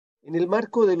En el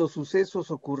marco de los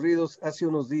sucesos ocurridos hace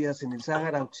unos días en el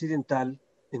Sahara Occidental,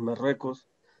 en Marruecos,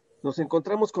 nos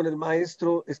encontramos con el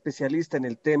maestro especialista en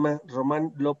el tema,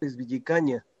 Román López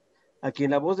Villicaña, a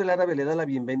quien la voz del árabe le da la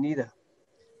bienvenida.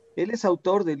 Él es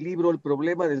autor del libro El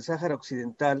problema del Sáhara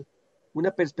Occidental,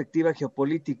 una perspectiva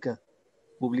geopolítica,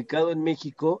 publicado en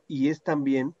México, y es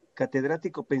también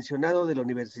catedrático pensionado de la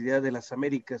Universidad de las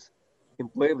Américas, en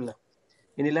Puebla,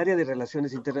 en el área de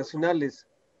Relaciones Internacionales.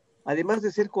 Además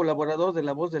de ser colaborador de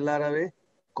La Voz del Árabe,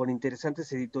 con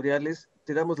interesantes editoriales,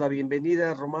 te damos la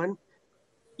bienvenida, Román,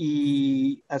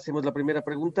 y hacemos la primera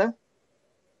pregunta.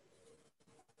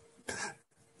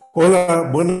 Hola,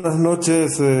 buenas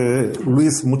noches,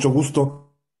 Luis, mucho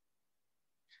gusto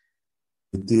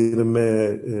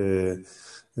permitirme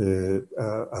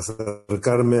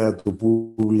acercarme a tu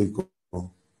público.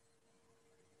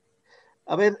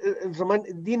 A ver, Román,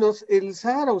 dinos, ¿el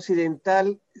Sáhara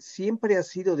Occidental siempre ha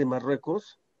sido de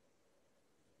Marruecos?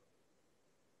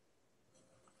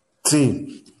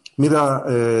 Sí, mira,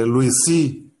 Luis,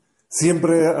 sí,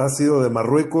 siempre ha sido de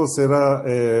Marruecos, era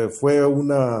eh,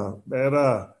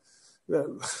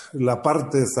 la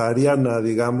parte sahariana,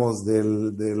 digamos,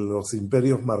 de los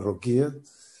imperios marroquíes.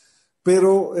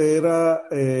 Pero era,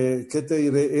 ¿qué te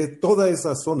diré? Toda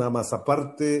esa zona, más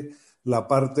aparte la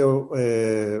parte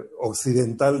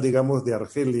occidental, digamos, de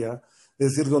Argelia, es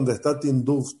decir, donde está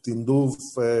Tinduf. Tinduf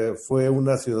fue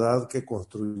una ciudad que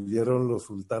construyeron los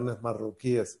sultanes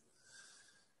marroquíes.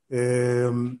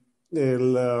 Eh,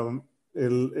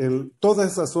 toda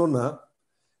esa zona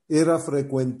era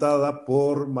frecuentada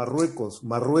por Marruecos.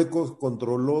 Marruecos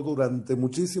controló durante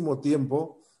muchísimo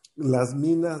tiempo las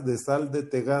minas de sal de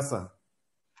Tegasa,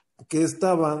 que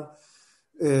estaban,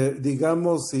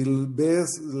 digamos, si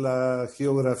ves la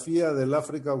geografía del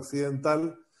África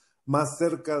Occidental, más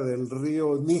cerca del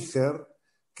río Níger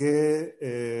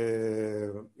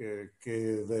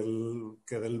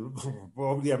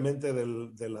obviamente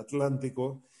del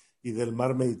Atlántico y del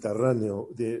mar Mediterráneo,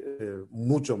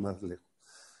 mucho más lejos.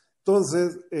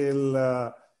 Entonces,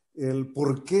 el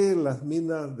por qué las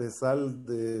minas de sal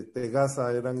de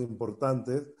Tegasa eran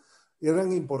importantes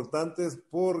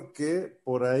porque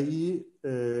por ahí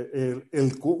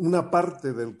una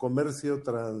parte del comercio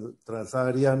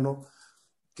transsahariano,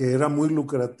 que era muy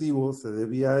lucrativo, se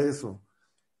debía a eso.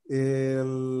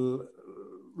 El,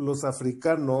 los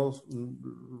africanos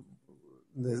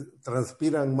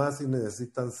transpiran más y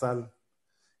necesitan sal,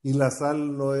 y la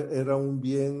sal no era un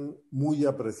bien muy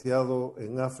apreciado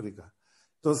en África.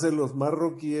 Entonces los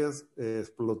marroquíes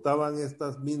explotaban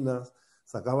estas minas,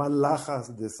 sacaban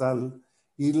lajas de sal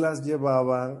y las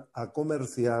llevaban a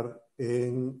comerciar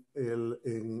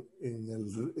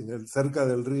cerca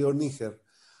del río Níger.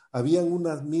 Habían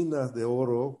unas minas de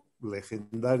oro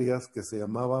legendarias que se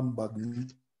llamaban Bagui.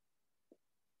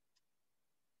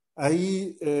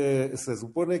 Ahí se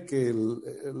supone que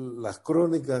las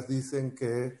crónicas dicen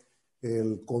que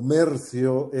el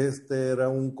comercio, era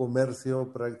un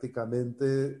comercio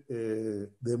prácticamente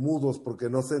de mudos, porque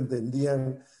no se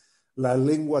entendían la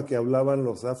lengua que hablaban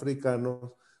los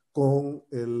africanos con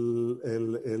el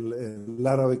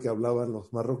árabe que hablaban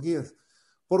los marroquíes.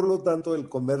 Por lo tanto, el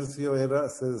comercio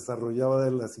se desarrollaba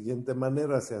de la siguiente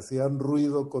manera: se hacían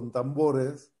ruido con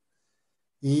tambores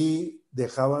y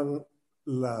dejaban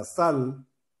la sal,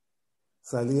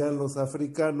 salían los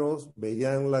africanos,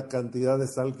 veían la cantidad de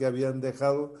sal que habían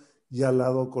dejado y al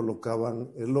lado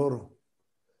colocaban el oro,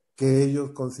 que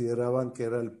ellos consideraban que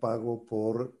era el pago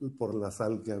por la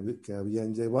sal que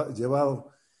habían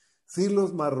llevado. Si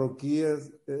los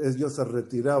marroquíes, ellos se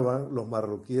retiraban, los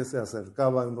marroquíes se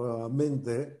acercaban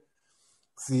nuevamente.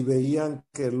 Si veían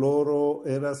que el oro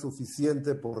era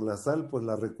suficiente por la sal, pues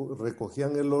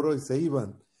recogían el oro y se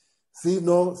iban. Si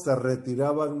no, se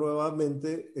retiraban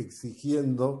nuevamente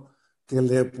exigiendo que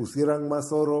le pusieran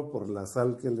más oro por la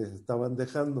sal que les estaban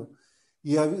dejando.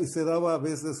 Y se daba a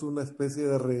veces una especie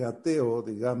de regateo,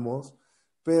 digamos,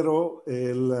 pero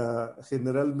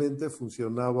generalmente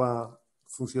funcionaba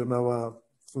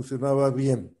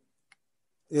bien.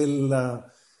 El,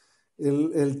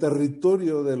 el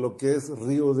territorio de lo que es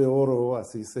Río de Oro,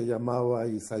 así se llamaba,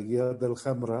 y Saguiat del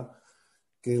Hamra,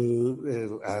 que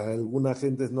a alguna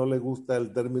gente no le gusta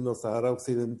el término Sahara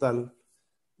Occidental,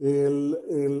 el,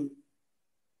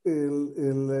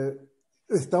 el,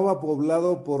 estaba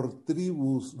poblado por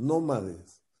tribus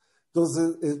nómades.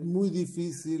 Entonces es muy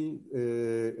difícil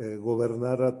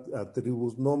gobernar a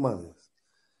tribus nómades.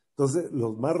 Entonces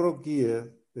los marroquíes,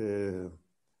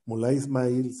 Mullah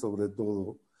Ismail sobre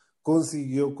todo,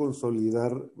 consiguió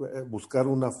consolidar, buscar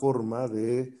una forma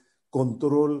de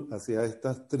control hacia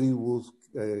estas tribus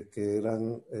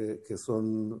que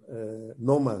son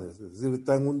nómades, es decir,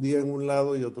 están un día en un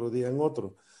lado y otro día en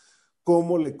otro.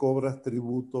 ¿Cómo le cobras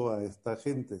tributo a esta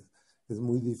gente? Es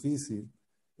muy difícil.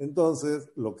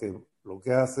 Entonces, lo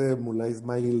que hace Mullah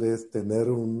Ismail es tener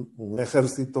un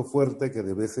ejército fuerte que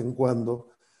de vez en cuando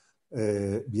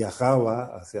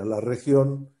viajaba hacia la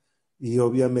región y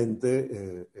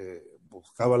obviamente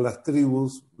buscaba las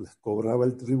tribus, les cobraba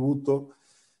el tributo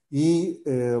y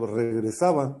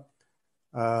regresaban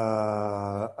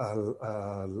a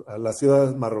las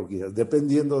ciudades marroquíes,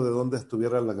 dependiendo de dónde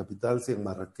estuviera la capital, si en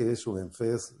Marrakech o en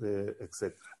Fez,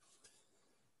 etc.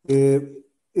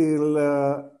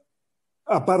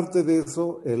 Aparte de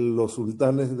eso, los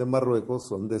sultanes de Marruecos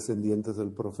son descendientes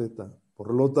del profeta.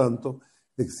 Por lo tanto,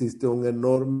 existe un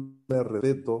enorme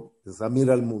respeto, es Amir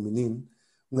al-Mu'minin,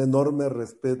 un enorme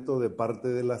respeto de parte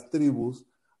de las tribus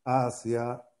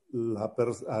hacia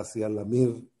el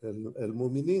Amir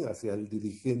el-Mu'minin, hacia el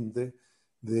dirigente,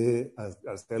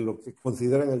 hacia lo que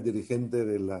consideran el dirigente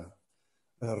de la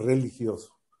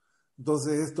religioso.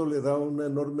 Entonces esto le da una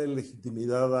enorme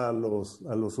legitimidad a los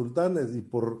sultanes y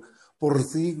por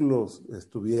siglos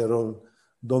estuvieron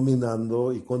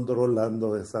dominando y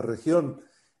controlando esa región.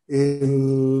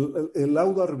 El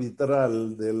laudo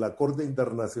arbitral de la Corte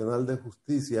Internacional de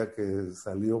Justicia que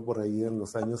salió por ahí en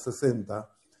los años 60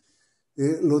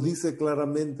 lo dice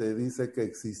claramente, dice que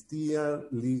existían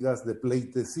ligas de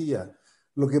pleitesía.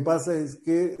 Lo que pasa es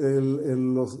que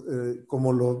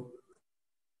como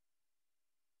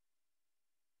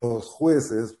los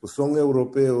jueces pues son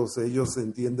europeos, ellos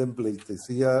entienden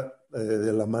pleitesía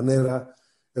de la manera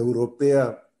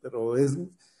europea, pero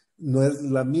no es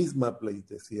la misma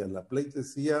pleitesía. La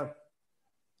pleitesía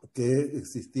que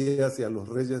existía hacia los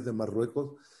reyes de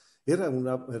Marruecos era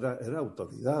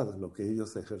autoridad, lo que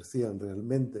ellos ejercían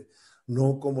realmente,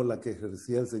 no como la que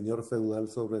ejercía el señor feudal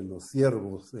sobre los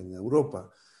siervos en Europa,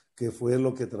 que fue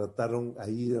lo que trataron,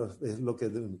 ahí es lo que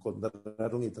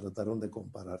encontraron y trataron de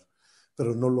comparar,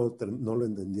 pero no lo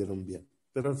entendieron bien.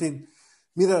 Pero en fin,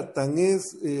 mira, tan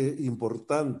es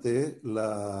importante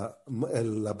la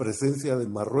presencia de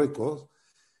Marruecos,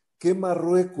 que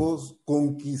Marruecos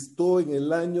conquistó en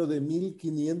el año de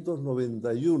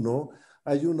 1591.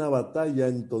 Hay una batalla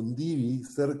en Tondibi,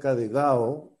 cerca de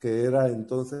Gao, que era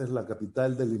entonces la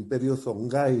capital del imperio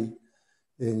Songhai,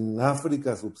 en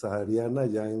África subsahariana,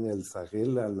 ya en el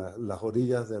Sahel, a las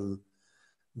orillas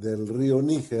del río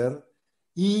Níger,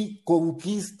 y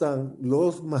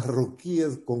los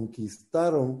marroquíes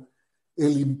conquistaron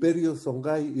el imperio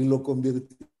Songhai y lo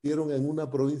convirtieron en una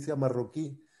provincia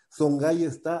marroquí. Songhai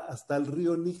está hasta el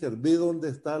río Níger, ve dónde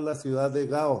está la ciudad de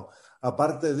Gao.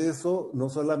 Aparte de eso, no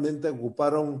solamente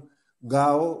ocuparon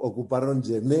Gao, ocuparon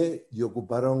Yené y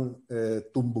ocuparon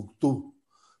Tombuctú.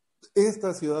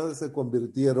 Estas ciudades se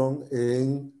convirtieron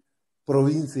en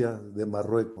provincias de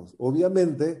Marruecos.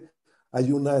 Obviamente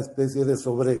hay una especie de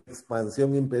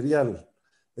sobreexpansión imperial.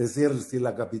 Es decir, si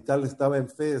la capital estaba en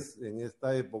Fez en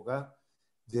esta época,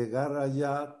 llegar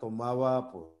allá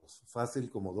tomaba pues,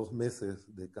 fácil como 2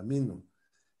 meses de camino.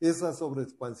 Esa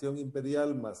sobreexpansión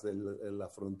imperial más la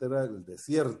frontera del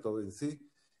desierto en sí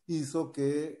hizo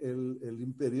que el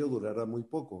imperio durara muy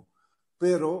poco.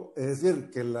 Pero es decir,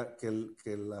 que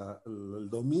el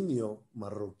dominio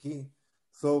marroquí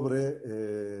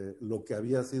sobre lo que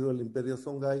había sido el imperio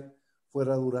Songhai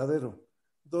fuera duradero.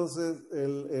 Entonces,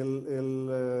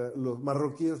 los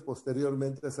marroquíes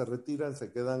posteriormente se retiran,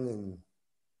 se quedan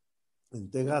en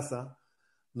Tegasa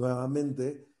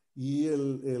nuevamente y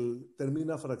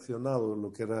termina fraccionado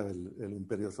lo que era el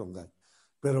imperio Songhai.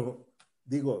 Pero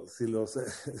digo, si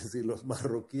los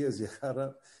marroquíes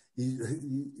llegaran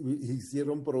y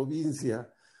hicieron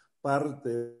provincia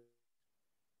parte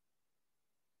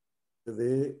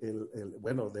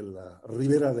de la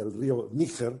ribera del río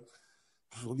Níger,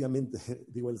 pues obviamente,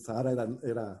 digo, el Sahara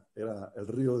era el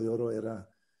río de oro, era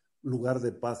lugar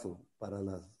de paso para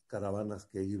las caravanas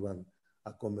que iban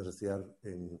a comerciar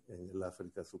en el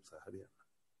África subsahariana.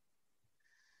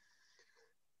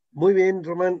 Muy bien,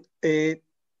 Román.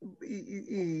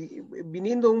 Y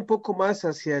viniendo un poco más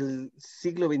hacia el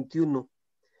siglo XXI,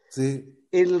 Sí,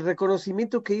 el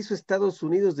reconocimiento que hizo Estados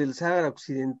Unidos del Sahara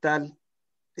Occidental,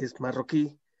 es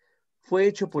marroquí, fue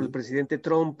hecho por el sí, presidente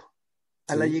Trump.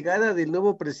 A la sí, llegada del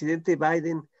nuevo presidente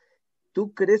Biden,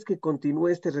 ¿tú crees que continúe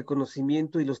este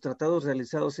reconocimiento y los tratados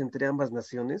realizados entre ambas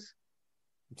naciones?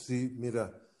 sí,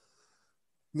 mira,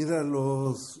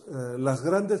 las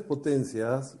grandes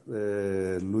potencias,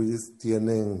 Luis,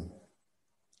 tienen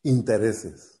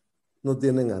intereses, no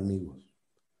tienen amigos.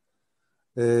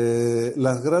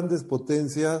 Las grandes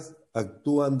potencias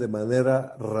actúan de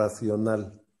manera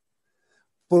racional.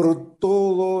 por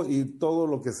todo y todo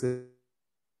lo que se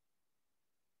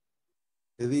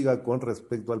diga con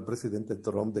respecto al presidente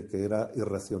Trump de que era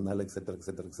irracional, etcétera,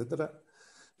 etcétera, etcétera.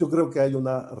 Yo creo que hay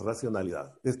una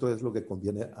racionalidad. Esto es lo que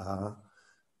conviene a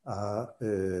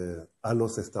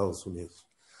los Estados Unidos.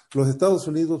 Los Estados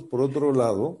Unidos, por otro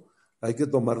lado, hay que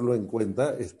tomarlo en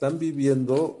cuenta, están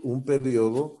viviendo un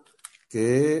periodo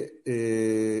que,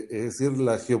 es decir,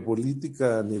 la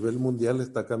geopolítica a nivel mundial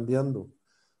está cambiando.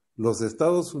 Los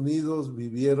Estados Unidos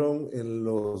vivieron en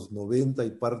los 90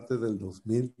 y parte del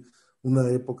 2000 una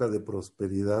época de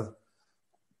prosperidad.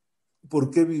 ¿Por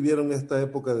qué vivieron esta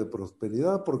época de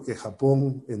prosperidad? Porque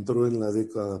Japón entró en la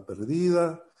década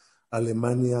perdida,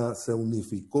 Alemania se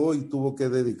unificó y tuvo que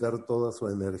dedicar toda su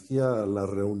energía a la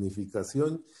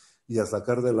reunificación y a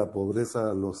sacar de la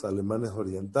pobreza a los alemanes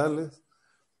orientales.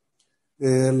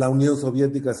 La Unión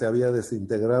Soviética se había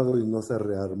desintegrado y no se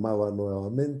rearmaba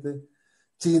nuevamente.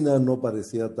 China no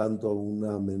parecía tanto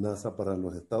una amenaza para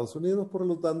los Estados Unidos, por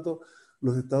lo tanto,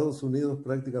 los Estados Unidos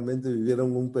prácticamente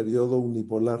vivieron un periodo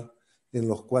unipolar en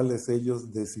los cuales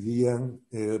ellos decidían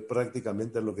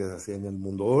prácticamente lo que se hacía en el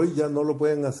mundo. Hoy ya no lo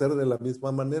pueden hacer de la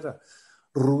misma manera.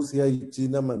 Rusia y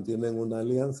China mantienen una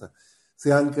alianza.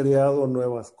 Se han creado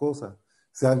nuevas cosas.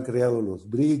 Se han creado los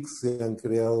BRICS, se han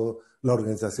creado la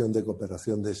Organización de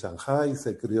Cooperación de Shanghái,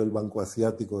 se creó el Banco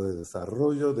Asiático de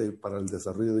Desarrollo para el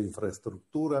desarrollo de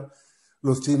infraestructura.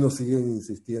 Los chinos siguen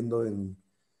insistiendo en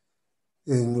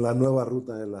la nueva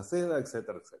ruta de la seda,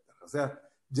 etcétera, etcétera. O sea,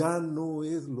 ya no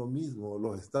es lo mismo.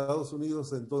 Los Estados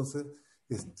Unidos entonces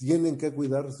tienen que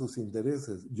cuidar sus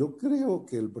intereses. Yo creo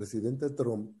que el presidente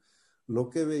Trump lo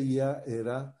que veía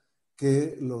era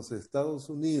que los Estados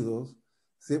Unidos,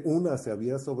 se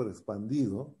había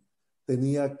sobreexpandido,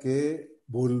 tenía que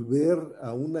volver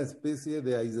a una especie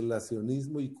de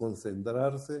aislacionismo y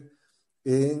concentrarse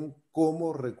en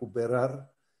cómo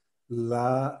recuperar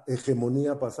la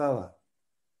hegemonía pasada,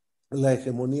 la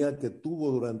hegemonía que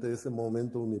tuvo durante ese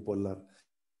momento unipolar.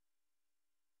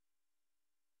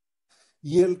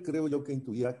 Y él, creo yo, que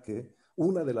intuía que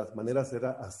una de las maneras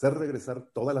era hacer regresar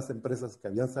todas las empresas que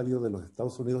habían salido de los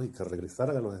Estados Unidos y que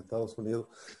regresaran a los Estados Unidos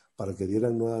para que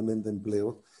dieran nuevamente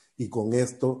empleos y con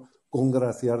esto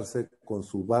congraciarse con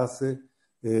su base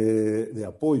de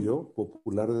apoyo,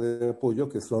 popular de apoyo,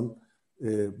 que son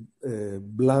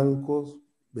blancos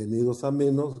venidos a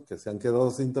menos, que se han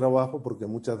quedado sin trabajo porque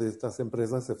muchas de estas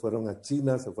empresas se fueron a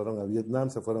China, se fueron a Vietnam,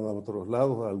 se fueron a otros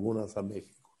lados, algunas a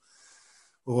México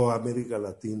o América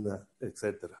Latina,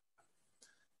 etcétera.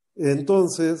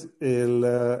 Entonces,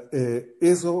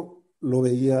 eso lo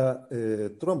veía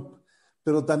Trump,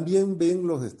 pero también ven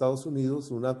los Estados Unidos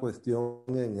una cuestión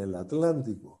en el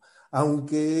Atlántico.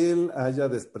 Aunque él haya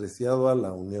despreciado a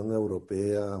la Unión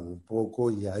Europea un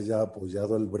poco y haya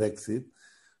apoyado el Brexit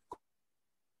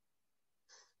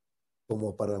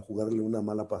como para jugarle una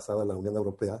mala pasada a la Unión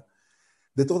Europea,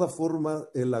 de todas formas,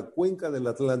 en la cuenca del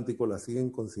Atlántico la siguen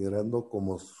considerando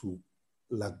como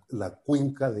la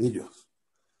cuenca de ellos.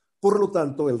 Por lo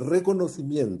tanto, el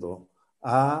reconocimiento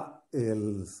a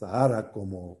el Sahara,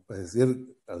 como es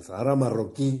decir, al Sahara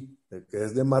marroquí, que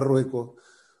es de Marruecos,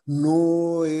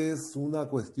 no es una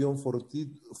cuestión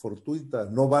fortuita,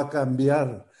 no va a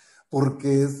cambiar,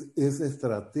 porque es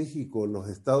estratégico. Los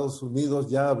Estados Unidos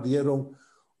ya abrieron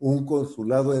un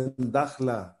consulado en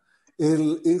Dakhla.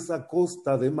 Esa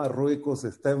costa de Marruecos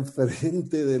está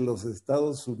enfrente de los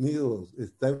Estados Unidos,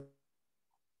 está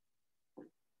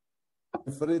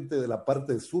enfrente de la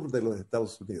parte sur de los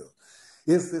Estados Unidos.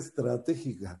 Es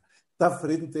estratégica, está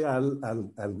frente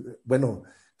bueno,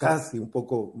 casi un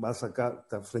poco más acá,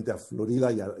 está frente a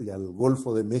Florida y al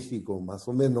Golfo de México, más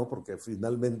o menos, porque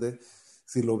finalmente,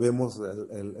 si lo vemos,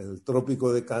 el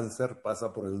trópico de Cáncer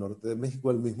pasa por el norte de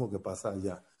México, el mismo que pasa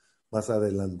allá, más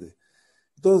adelante.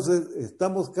 Entonces,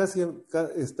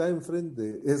 está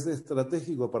enfrente, es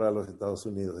estratégico para los Estados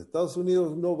Unidos. Estados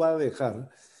Unidos no va a dejar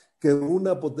que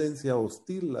una potencia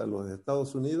hostil a los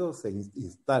Estados Unidos se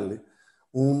instale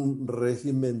un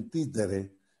régimen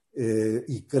títere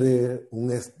y cree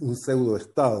un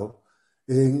pseudoestado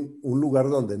en un lugar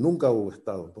donde nunca hubo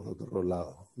Estado, por otro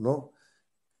lado, ¿no?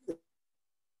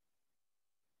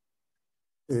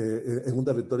 En un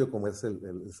territorio como es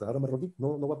el Sahara marroquí,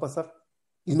 no va a pasar.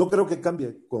 Y no creo que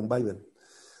cambie con Biden.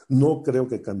 No creo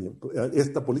que cambie.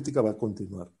 Esta política va a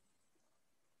continuar.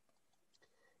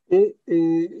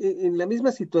 En la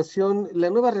misma situación, la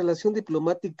nueva relación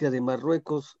diplomática de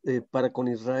Marruecos para con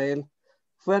Israel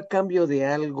fue a cambio de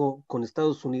algo con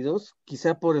Estados Unidos,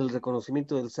 quizá por el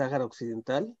reconocimiento del Sáhara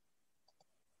Occidental.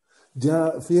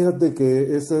 Ya, fíjate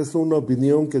que esa es una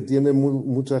opinión que tiene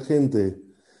mucha gente,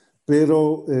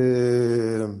 pero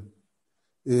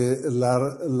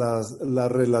la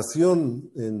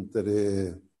relación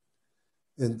entre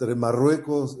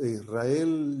Marruecos e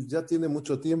Israel ya tiene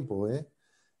mucho tiempo, ¿eh?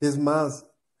 Es más,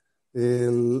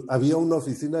 había una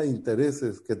oficina de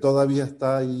intereses que todavía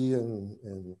está ahí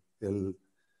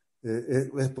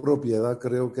es propiedad,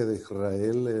 creo que de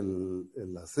Israel,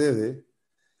 la sede,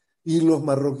 y los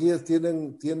marroquíes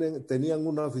tenían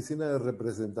una oficina de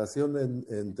representación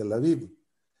en Tel Aviv.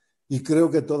 Y creo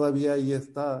que todavía ahí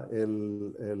está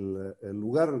el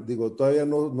lugar. Digo, todavía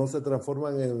no se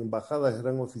transforman en embajadas,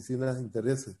 eran oficinas de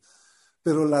intereses.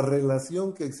 Pero la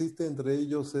relación que existe entre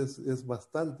ellos es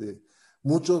bastante.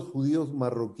 Muchos judíos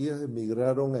marroquíes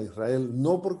emigraron a Israel,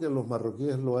 no porque los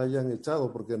marroquíes lo hayan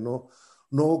echado, porque no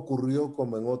ocurrió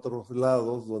como en otros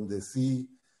lados, donde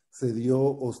sí se dio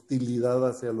hostilidad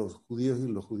hacia los judíos y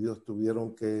los judíos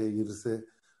tuvieron que irse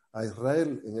a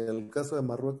Israel. En el caso de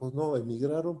Marruecos no,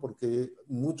 emigraron porque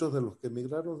muchos de los que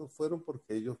emigraron fueron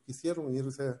porque ellos quisieron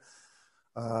irse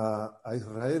a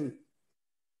Israel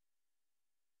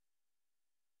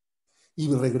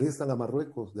y regresan a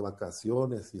Marruecos de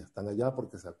vacaciones y están allá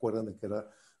porque se acuerdan de que era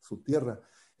su tierra.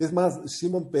 Es más,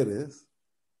 Shimon Peres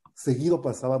seguido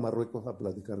pasaba a Marruecos a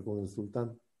platicar con el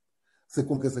sultán.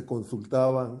 Con que se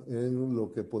consultaban en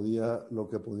lo que podía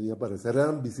parecer.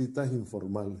 Eran visitas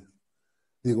informales.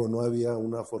 Digo, no había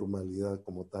una formalidad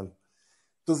como tal.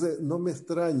 Entonces, no me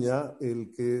extraña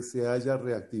el que se haya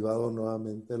reactivado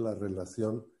nuevamente la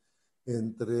relación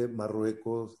entre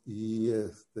Marruecos y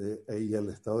el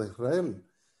Estado de Israel.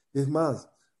 Es más,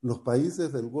 los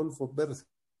países del Golfo Pérsico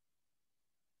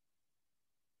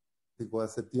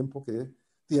hace tiempo que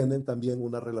tienen también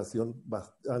una relación,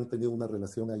 han tenido una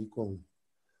relación ahí con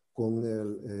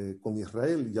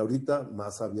Israel y ahorita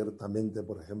más abiertamente,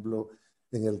 por ejemplo,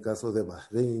 en el caso de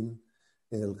Bahrein,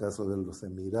 en el caso de los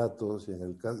Emiratos, y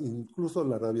incluso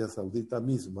la Arabia Saudita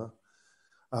misma,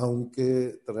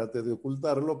 aunque trate de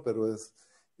ocultarlo, pero es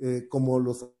como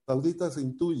los sauditas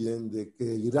intuyen de que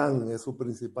Irán es su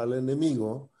principal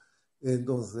enemigo,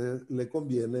 entonces le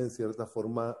conviene en cierta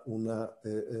forma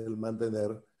el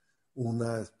mantener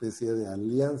una especie de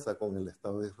alianza con el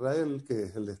Estado de Israel, que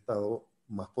es el Estado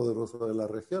más poderoso de la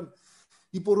región.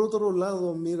 Y por otro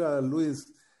lado, mira,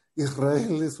 Luis,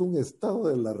 Israel es un Estado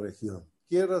de la región.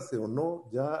 Quiérase o no,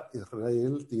 ya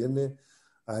Israel tiene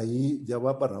ahí, ya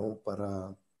va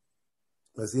para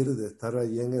decir, de estar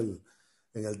ahí en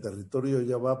el territorio,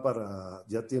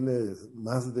 ya tiene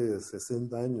más de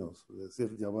 60 años, es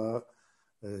decir, ya va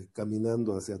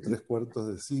caminando hacia 3/4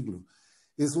 de siglo.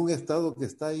 Es un Estado que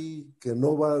está ahí, que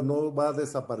no va a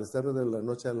desaparecer de la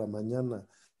noche a la mañana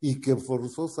y que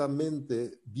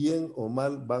forzosamente, bien o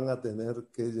mal, van a tener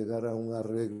que llegar a un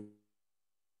arreglo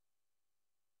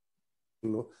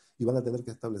y van a tener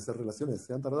que establecer relaciones.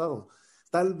 Se han tardado.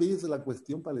 Tal vez la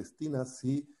cuestión palestina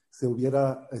sí se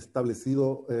hubiera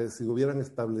establecido, si hubieran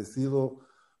establecido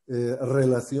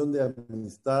relación de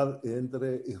amistad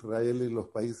entre Israel y los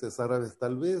países árabes,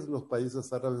 tal vez los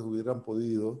países árabes hubieran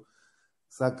podido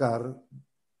sacar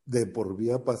de por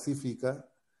vía pacífica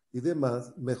y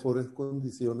demás mejores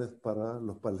condiciones para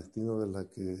los palestinos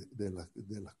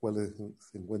de las cuales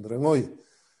se encuentran hoy.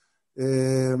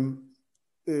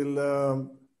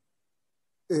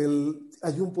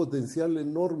 Hay un potencial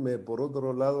enorme, por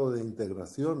otro lado, de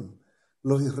integración.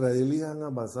 Los israelíes han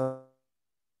avanzado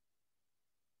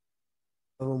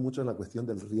mucho en la cuestión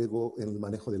del riego, en el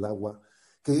manejo del agua,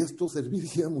 que esto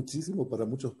serviría muchísimo para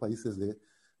muchos países de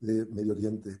Medio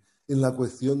Oriente. En la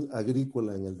cuestión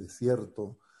agrícola, en el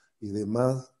desierto y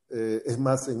demás. Es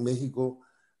más, en México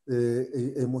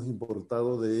hemos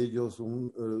importado de ellos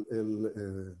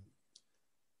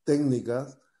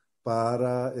técnicas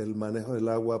para el manejo del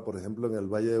agua, por ejemplo, en el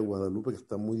Valle de Guadalupe, que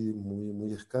está muy, muy,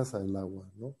 muy escasa el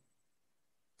agua, ¿no?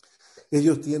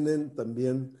 Ellos tienen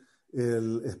también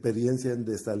experiencia en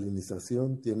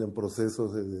desalinización, tienen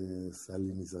procesos de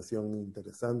desalinización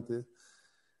interesantes.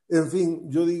 En fin,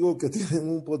 yo digo que tienen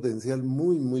un potencial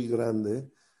muy, muy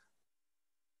grande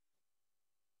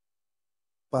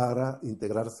para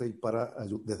integrarse y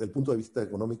desde el punto de vista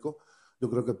económico, yo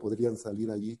creo que podrían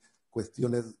salir allí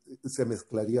cuestiones, se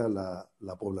mezclaría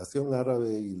la población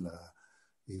árabe y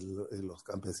los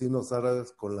campesinos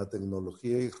árabes con la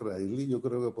tecnología israelí. Yo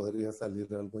creo que podría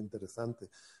salir algo interesante,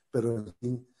 pero en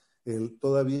fin,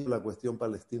 todavía la cuestión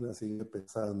palestina sigue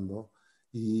pesando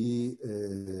y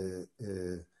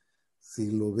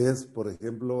si lo ves, por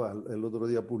ejemplo, el otro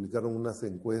día publicaron unas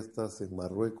encuestas en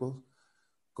Marruecos,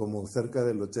 como cerca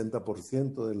del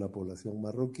 80% de la población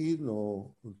marroquí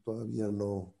todavía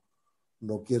no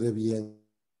quiere bien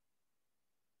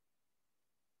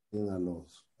a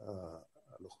los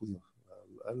judíos,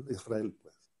 a Israel,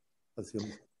 pues,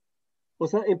 O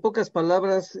sea, en pocas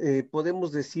palabras,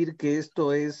 podemos decir que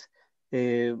esto es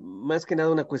más que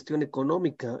nada una cuestión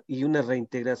económica y una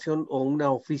reintegración o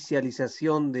una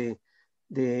oficialización de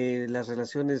las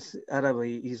relaciones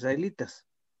árabe-israelitas.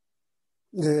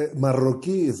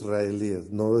 Marroquí-israelíes,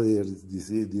 no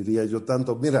diría yo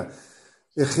tanto. Mira,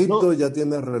 No, Egipto ya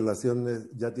tiene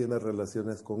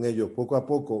relaciones con ellos, poco a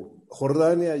poco.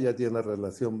 Jordania ya tiene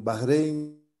relación,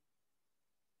 Bahrein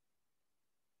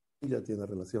ya tiene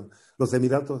relación, los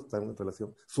Emiratos están en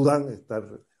relación, Sudán está,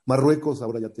 Marruecos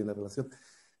ahora ya tiene relación.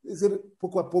 Es decir,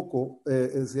 poco a poco,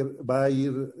 es decir, va a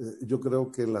ir, yo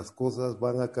creo que las cosas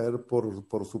van a caer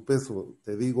por su peso.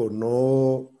 Te digo,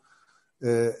 no,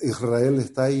 Israel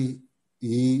está ahí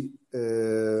y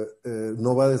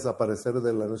no va a desaparecer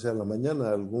de la noche a la mañana.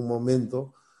 En algún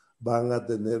momento van a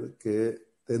tener que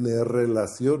tener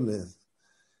relaciones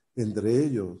entre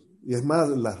ellos. Y es más,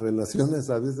 las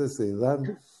relaciones a veces se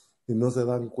dan y no se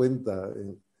dan cuenta.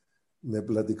 Me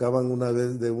platicaban una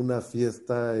vez de una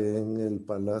fiesta en el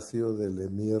palacio del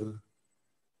emir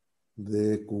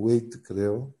de Kuwait,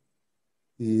 creo,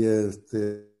 y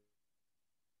de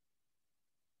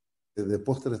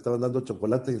postre estaban dando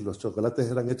chocolates y los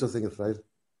chocolates eran hechos en Israel.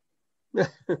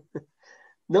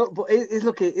 no, es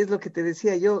lo que te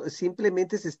decía yo,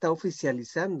 simplemente se está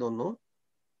oficializando, ¿no?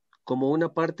 Como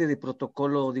una parte de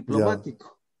protocolo Ya,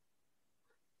 diplomático,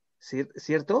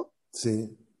 ¿cierto?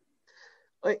 sí,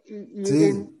 Y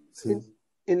sí, sí.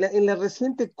 en la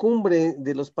reciente cumbre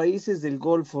de los países del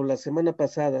Golfo la semana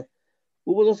pasada,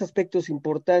 hubo dos aspectos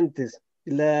importantes.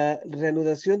 La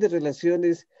reanudación de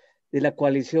relaciones de la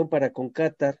coalición para con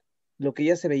Qatar, lo que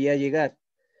ya se veía llegar.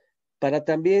 Pero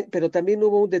también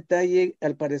hubo un detalle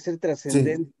al parecer Sí,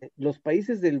 trascendente. Los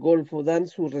países del Golfo dan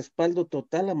su respaldo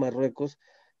total a Marruecos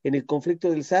en el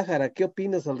conflicto del Sáhara. ¿Qué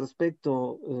opinas al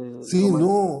respecto, sí, Román?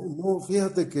 no, no,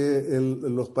 fíjate que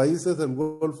los países del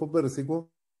Golfo Pérsico,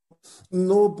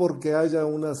 no porque haya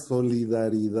una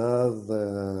solidaridad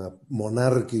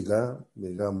monárquica,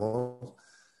 digamos,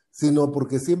 sino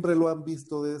porque siempre lo han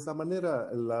visto de esa manera.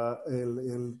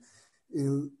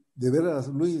 De veras,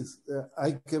 Luis,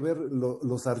 hay que ver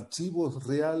los archivos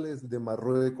reales de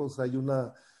Marruecos. Hay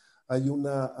una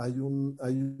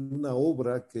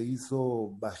obra que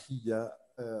hizo Vajilla,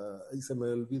 ahí se me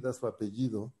olvida su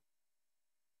apellido.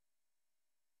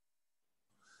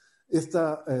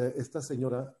 Esta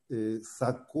señora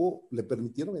le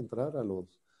permitieron entrar a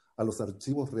los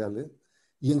archivos reales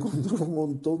y encontró un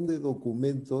montón de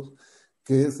documentos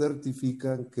que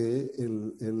certifican que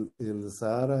el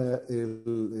Sahara,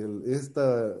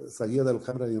 esta Seguía del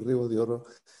Hamra y Río de Oro,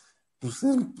 pues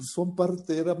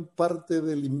eran parte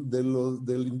del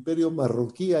imperio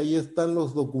marroquí. Ahí están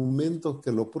los documentos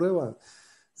que lo prueban.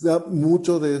 Ya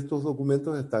muchos de estos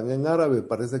documentos están en árabe,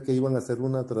 parece que iban a hacer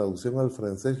una traducción al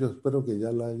francés, yo espero que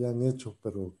ya la hayan hecho,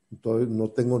 pero todavía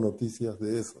no tengo noticias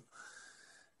de eso.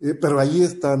 Pero ahí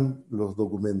están los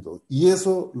documentos y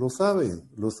eso lo saben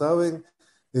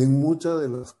en muchas de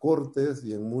las cortes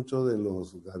y en muchos de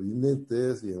los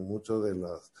gabinetes y en muchos de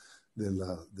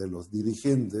los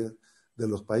dirigentes de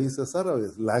los países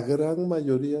árabes. La gran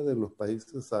mayoría de los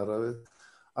países árabes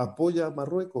apoya a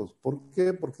Marruecos. ¿Por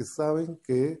qué? Porque saben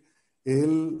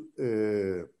el,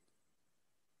 eh,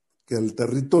 que el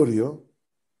territorio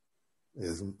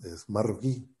es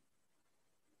marroquí.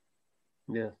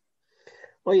 Ya.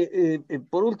 Oye,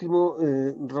 por último,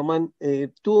 Román,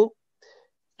 ¿tú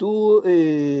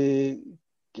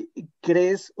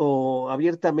crees o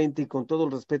abiertamente y con todo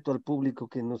el respeto al público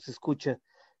que nos escucha,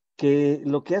 que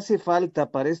lo que hace falta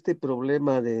para este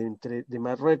problema de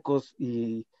Marruecos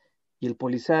y el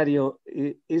Polisario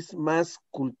es más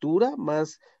cultura,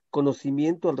 más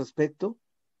conocimiento al respecto?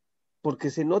 Porque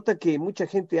se nota que mucha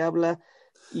gente habla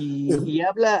y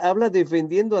habla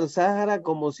defendiendo al Sáhara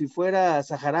como si fuera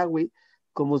saharaui,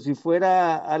 como si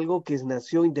fuera algo que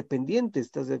nació independiente,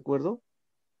 ¿estás de acuerdo?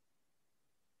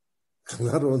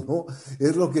 Claro, ¿no?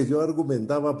 Es lo que yo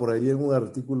argumentaba por ahí en un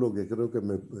artículo que creo que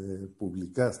me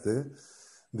publicaste,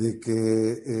 de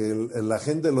que la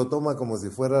gente lo toma como si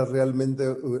fuera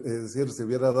realmente, es decir, se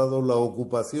hubiera dado la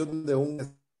ocupación de un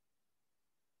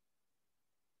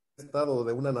Estado,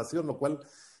 de una nación, lo cual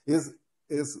es,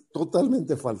 es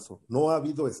totalmente falso. No ha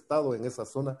habido Estado en esa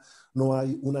zona, no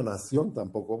hay una nación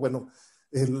tampoco. Bueno,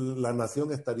 la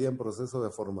nación estaría en proceso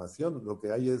de formación, lo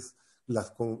que hay es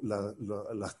las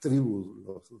tribus,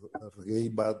 los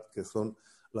Geibat, que son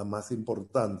la más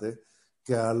importante,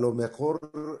 que a lo mejor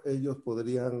ellos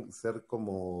podrían ser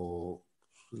como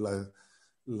la,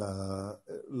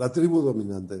 la tribu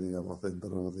dominante, digamos,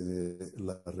 dentro de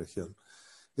la región.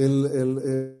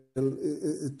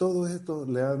 Todo esto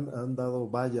le han dado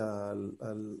valla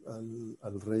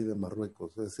al rey de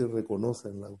Marruecos, es decir,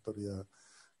 reconocen la autoridad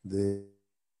de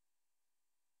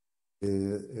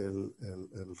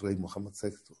el rey Mohammed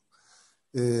VI.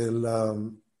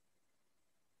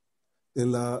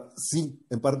 Sí,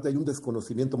 en parte hay un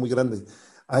desconocimiento muy grande.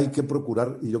 Hay que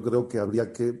procurar, y yo creo que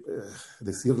habría que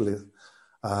decirles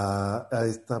a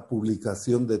esta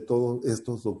publicación de todos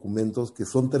estos documentos, que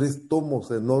son 3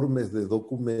 tomos enormes de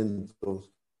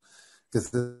documentos que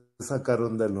se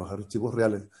sacaron de los archivos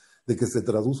reales, de que se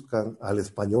traduzcan al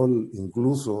español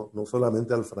incluso, no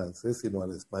solamente al francés, sino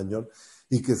al español,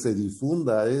 y que se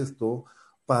difunda esto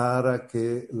para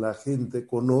que la gente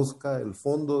conozca el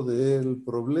fondo del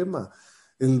problema.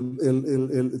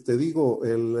 Te digo,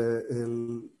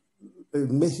 en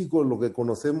México lo que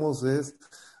conocemos es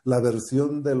la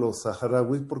versión de los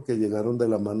saharauis porque llegaron de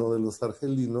la mano de los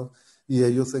argelinos y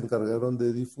ellos se encargaron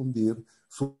de difundir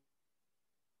su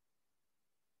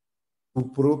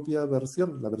propia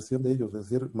versión, la versión de ellos, es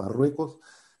decir, Marruecos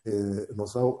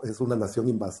es una nación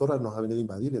invasora, nos ha venido a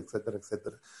invadir, etcétera,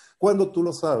 etcétera. Cuando tú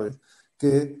lo sabes,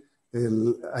 que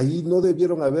ahí no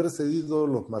debieron haber cedido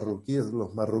los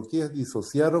marroquíes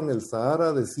disociaron el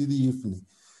Sahara de Sidi Ifni.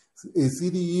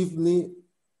 Sidi Ifni,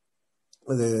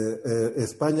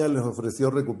 España les ofreció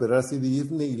recuperar Sidi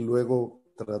Ifni y luego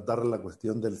tratar la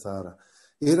cuestión del Sahara.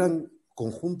 Eran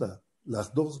conjuntas,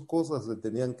 las dos cosas se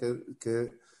tenían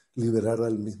que liberar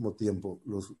al mismo tiempo.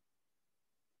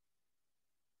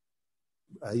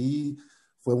 Ahí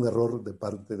fue un error de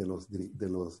parte de los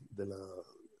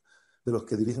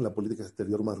que dirigen la política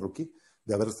exterior marroquí,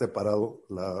 de haber separado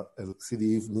el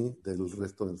Sidi Ifni del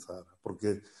resto del Sahara,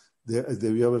 porque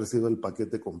debió haber sido el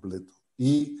paquete completo.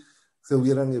 Y se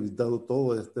hubieran evitado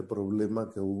todo este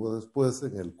problema que hubo después,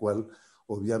 en el cual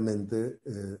obviamente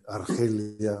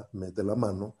Argelia mete la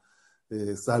mano,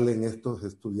 salen estos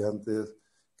estudiantes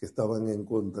que estaban en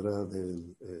contra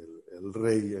del el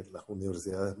rey en las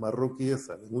universidades marroquíes,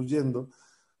 salen huyendo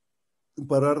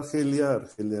para Argelia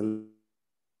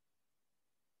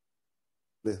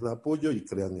les da apoyo y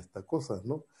crean esta cosa,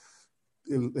 ¿no?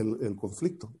 El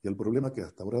conflicto y el problema que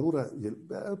hasta ahora dura.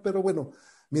 Pero bueno,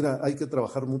 mira, hay que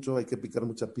trabajar mucho, hay que picar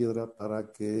mucha piedra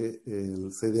para que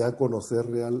se dé a conocer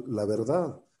la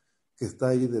verdad que está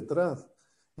ahí detrás.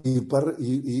 Y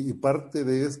parte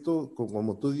de esto,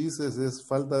 como tú dices, es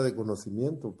falta de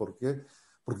conocimiento. ¿Por qué?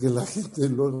 Porque la gente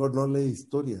luego no lee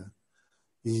historia.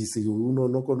 Y si uno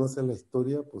no conoce la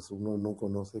historia, pues uno no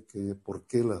conoce por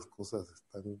qué las cosas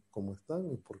están como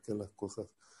están y por qué las cosas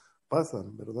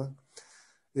pasan, ¿verdad?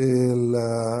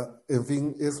 En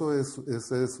fin, ese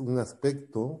es un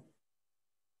aspecto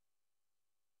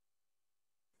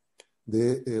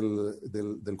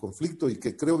del conflicto y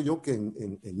que creo yo que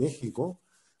en México,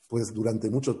 pues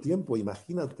durante mucho tiempo,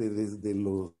 imagínate, desde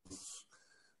los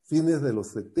fines de los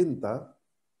 70,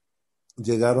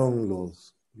 llegaron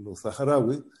los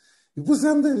saharauis y pues se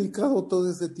han dedicado todo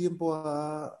ese tiempo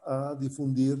a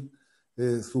difundir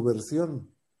su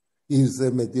versión. Y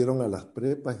se metieron a las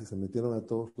prepas y se metieron a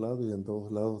todos lados y en todos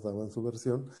lados daban su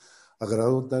versión, a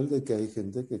grado tal de que hay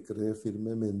gente que cree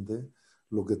firmemente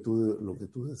lo que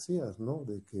tú decías, ¿no?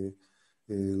 De que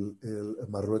el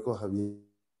Marruecos había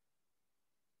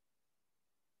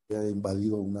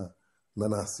invadido una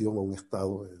nación o un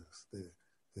estado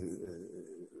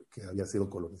que había sido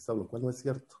colonizado, lo cual no es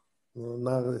cierto. No,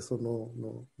 nada de eso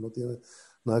no tiene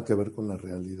nada que ver con la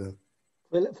realidad.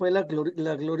 Fue la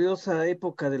gloriosa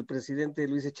época del presidente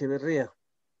Luis Echeverría,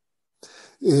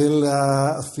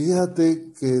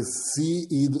 Fíjate que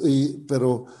sí,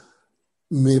 pero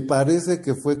me parece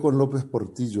que fue con López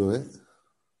Portillo, ¿eh?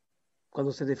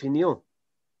 cuando se definió.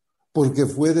 Porque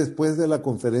fue después de la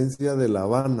conferencia de La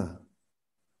Habana,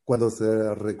 cuando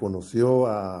se reconoció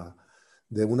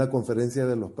de una conferencia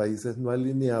de los países no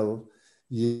alineados,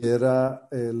 y era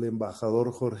el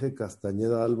embajador Jorge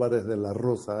Castañeda Álvarez de la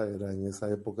Rosa, era en esa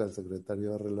época el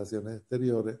secretario de Relaciones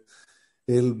Exteriores.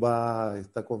 Él va a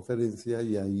esta conferencia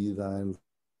y ahí da el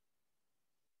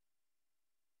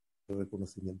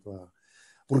reconocimiento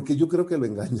porque yo creo que lo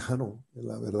engañaron,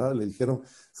 la verdad, le dijeron,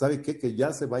 ¿sabe qué? Que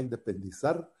ya se va a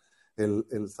independizar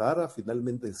el Sahara,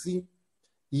 finalmente sí,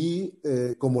 y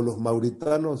como los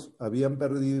mauritanos habían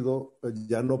perdido,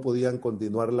 ya no podían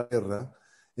continuar la guerra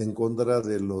en contra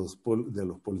de los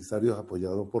polisarios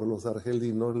apoyados por los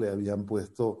argelinos, le habían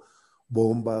puesto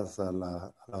bombas a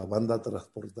la banda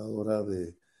transportadora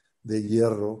de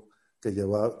hierro que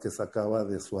sacaba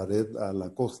de Suaret a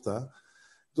la costa.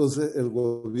 Entonces, el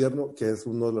gobierno, que es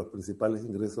uno de los principales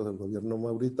ingresos del gobierno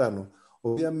mauritano,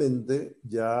 obviamente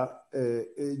ya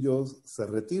ellos se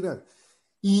retiran.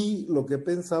 Y lo que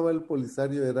pensaba el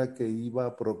Polisario era que iba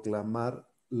a proclamar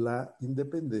la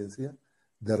independencia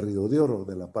de Río de Oro,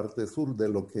 de la parte sur, de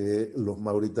lo que los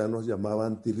mauritanos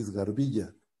llamaban Tiris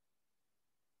Garbilla.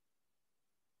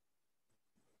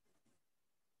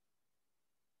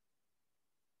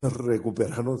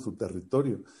 Recuperaron su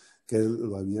territorio, que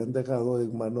lo habían dejado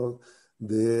en manos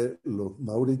de los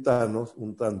mauritanos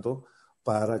un tanto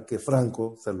para que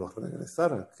Franco se los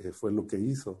regresara, que fue lo que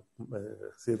hizo.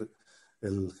 Es decir,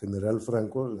 el general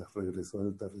Franco les regresó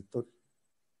el territorio.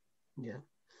 Ya.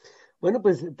 Bueno,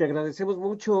 pues te agradecemos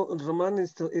mucho, Román,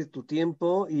 esto es tu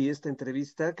tiempo y esta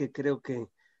entrevista que creo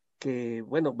que,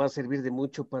 bueno, va a servir de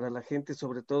mucho para la gente,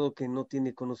 sobre todo que no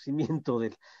tiene conocimiento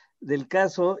del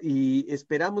caso y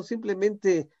esperamos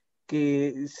simplemente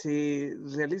que se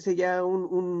realice ya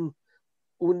un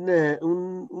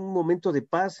momento de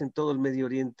paz en todo el Medio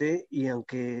Oriente y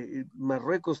aunque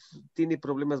Marruecos tiene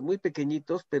problemas muy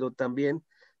pequeñitos, pero también,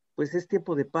 pues es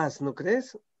tiempo de paz, ¿no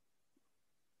crees?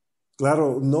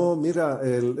 Claro, no, mira,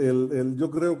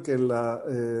 yo creo que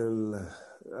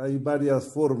hay varias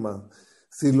formas.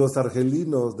 Si los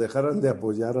argelinos dejaran de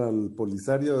apoyar al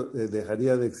Polisario,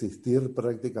 dejaría de existir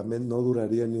prácticamente, no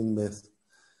duraría ni un mes,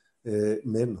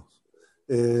 menos.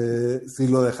 Si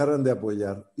lo dejaran de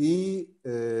apoyar. Y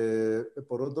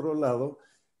por otro lado,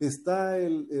 está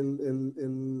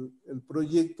el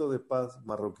proyecto de paz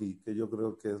marroquí, que yo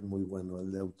creo que es muy bueno,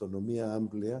 el de autonomía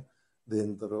amplia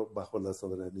bajo la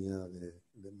soberanía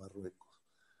de Marruecos.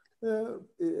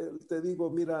 Te digo,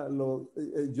 mira,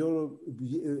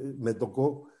 me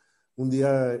tocó, un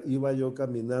día iba yo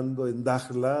caminando en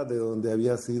Dakhla, de donde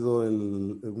había sido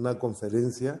una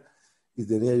conferencia, y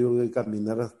tenía yo que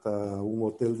caminar hasta un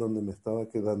hotel donde me estaba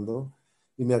quedando,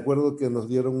 y me acuerdo que nos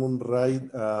dieron un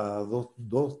ride a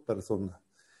dos personas.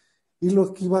 Y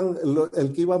el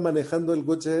que iba manejando el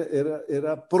coche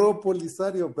era pro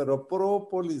Polisario, pero pro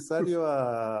Polisario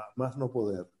a más no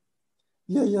poder.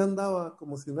 Y ahí andaba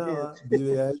como si nada,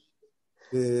 vive ahí.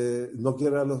 No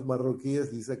quiere a los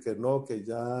marroquíes, dice que no, que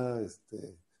ya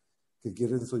que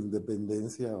quieren su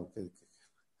independencia o que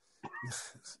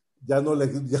ya no le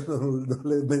dije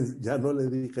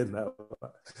nada,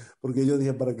 porque yo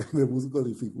dije, ¿para qué me busco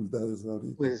dificultades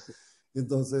ahorita? Pues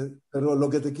Entonces, pero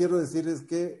lo que te quiero decir es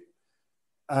que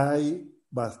hay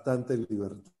bastante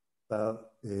libertad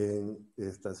en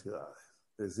estas ciudades.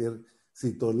 Es decir,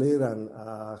 si toleran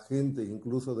a gente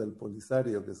incluso del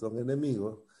Polisario que son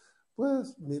enemigos,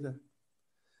 pues mira.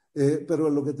 Pero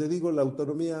lo que te digo, la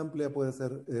autonomía amplia puede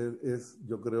ser,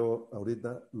 yo creo,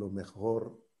 ahorita lo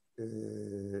mejor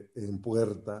en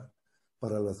puerta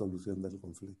para la solución del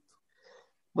conflicto.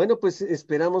 bueno, pues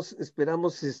esperamos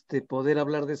poder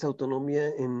hablar de esa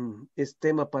autonomía es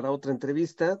tema para otra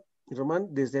entrevista.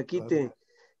 Román, desde aquí Claro.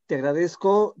 te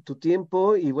agradezco tu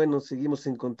tiempo y bueno, seguimos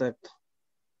en contacto.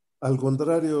 Al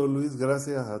contrario, Luis,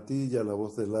 gracias a ti y a la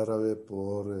Voz del Árabe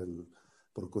por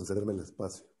concederme el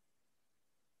espacio.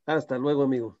 Hasta luego,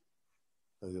 amigo.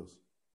 Adiós.